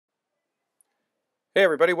Hey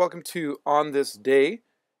everybody, welcome to On This Day.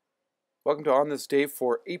 Welcome to On This Day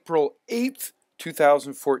for April 8th,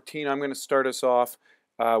 2014. I'm going to start us off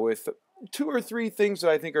with two or three things that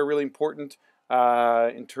I think are really important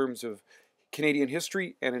in terms of Canadian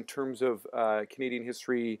history and in terms of Canadian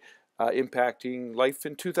history impacting life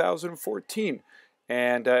in 2014.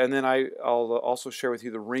 And then I'll also share with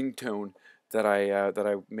you the ringtone that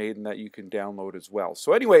I made and that you can download as well.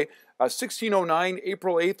 So anyway, 1609,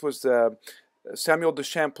 April 8th was Samuel de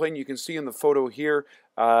Champlain. You can see in the photo here.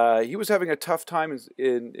 He was having a tough time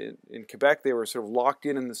in Quebec. They were sort of locked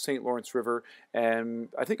in the St. Lawrence River, and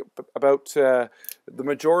I think about the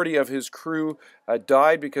majority of his crew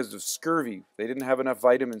died because of scurvy. They didn't have enough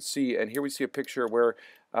vitamin C, and here we see a picture where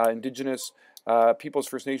Indigenous peoples,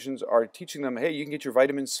 First Nations, are teaching them, hey, you can get your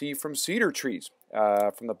vitamin C from cedar trees,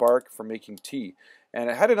 from the bark, from making tea.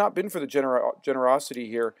 And had it not been for the generosity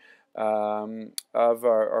here of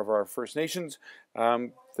our First Nations,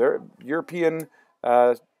 their European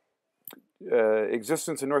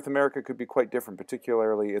existence in North America could be quite different,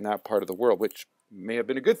 particularly in that part of the world, which may have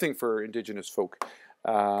been a good thing for Indigenous folk.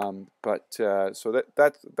 So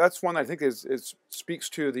that's one I think speaks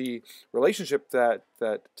to the relationship that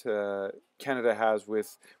Canada has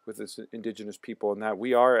with its Indigenous people, and that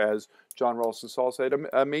we are, as John Ralston Saul said, a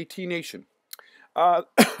Métis nation.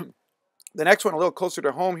 The next one, a little closer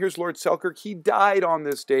to home, here's Lord Selkirk. He died on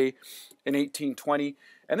this day in 1820,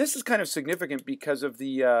 and this is kind of significant because of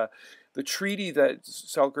the treaty that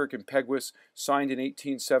Selkirk and Peguis signed in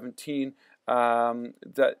 1817.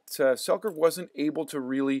 That Selkirk wasn't able to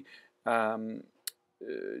really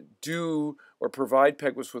do or provide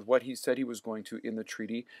Peguis with what he said he was going to in the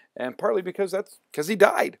treaty, and partly because he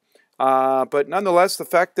died. But nonetheless, the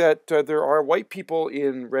fact that there are white people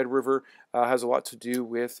in Red River has a lot to do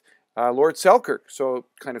with Lord Selkirk, so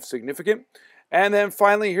kind of significant. And then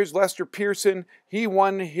finally, here's Lester Pearson. He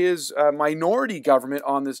won his minority government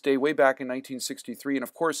on this day way back in 1963. And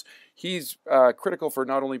of course, he's critical for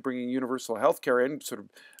not only bringing universal health care in, sort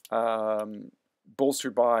of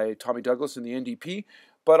bolstered by Tommy Douglas and the NDP,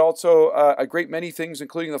 but also a great many things,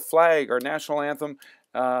 including the flag, our national anthem,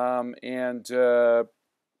 and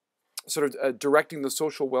sort of directing the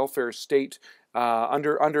social welfare state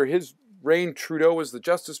under his reign. Trudeau was the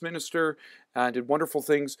justice minister and did wonderful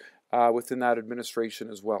things within that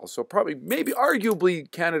administration as well. So probably, maybe,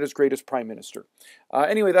 arguably Canada's greatest prime minister.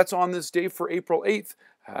 Anyway, that's On This Day for April 8th.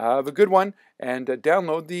 Have a good one, and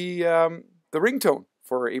download the ringtone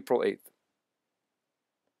for April 8th.